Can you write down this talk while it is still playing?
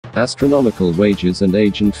Astronomical wages and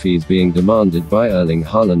agent fees being demanded by Erling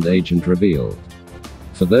Haaland, agent revealed.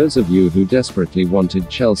 For those of you who desperately wanted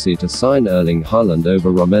Chelsea to sign Erling Haaland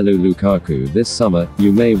over Romelu Lukaku this summer,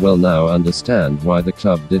 you may well now understand why the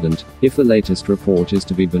club didn't, if the latest report is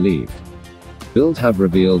to be believed. BILD have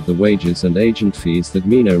revealed the wages and agent fees that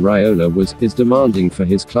Mino Raiola is demanding for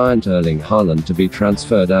his client Erling Haaland to be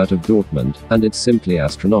transferred out of Dortmund, and it's simply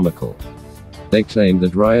astronomical. They claim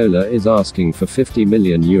that Raiola is asking for €50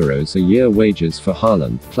 million a year wages for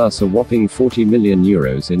Haaland, plus a whopping €40 million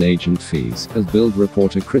in agent fees, as BILD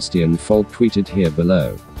reporter Christian Falk tweeted here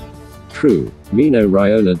below. True, Mino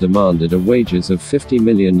Raiola demanded a wages of €50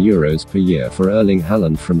 million per year for Erling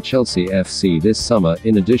Haaland from Chelsea FC this summer,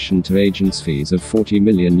 in addition to agents' fees of €40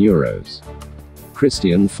 million.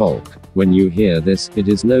 Christian Falk. When you hear this, it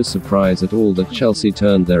is no surprise at all that Chelsea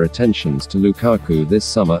turned their attentions to Lukaku this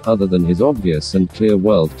summer, other than his obvious and clear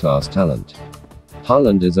world-class talent.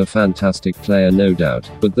 Haaland is a fantastic player, no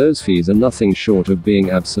doubt, but those fees are nothing short of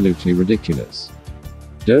being absolutely ridiculous.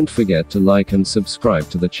 Don't forget to like and subscribe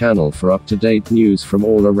to the channel for up-to-date news from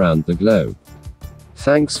all around the globe.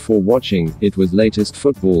 Thanks for watching. It was latest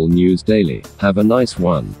football news daily. Have a nice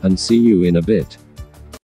one, and see you in a bit.